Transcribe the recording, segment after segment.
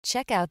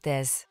Check out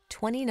this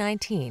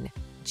 2019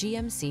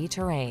 GMC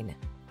Terrain.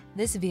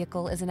 This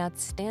vehicle is an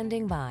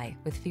outstanding buy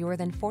with fewer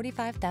than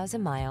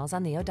 45,000 miles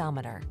on the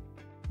odometer.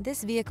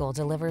 This vehicle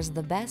delivers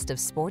the best of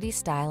sporty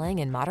styling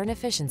and modern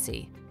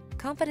efficiency.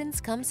 Confidence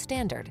comes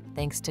standard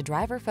thanks to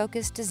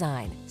driver-focused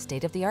design,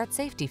 state-of-the-art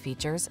safety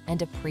features,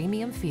 and a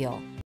premium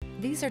feel.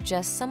 These are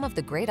just some of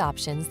the great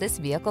options this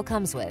vehicle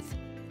comes with: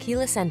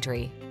 keyless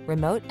entry,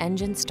 remote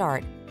engine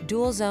start,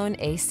 dual zone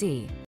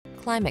AC,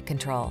 climate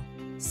control.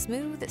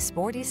 Smooth,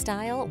 sporty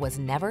style was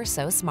never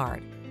so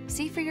smart.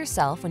 See for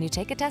yourself when you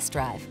take a test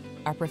drive.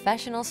 Our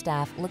professional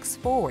staff looks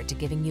forward to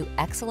giving you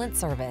excellent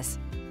service.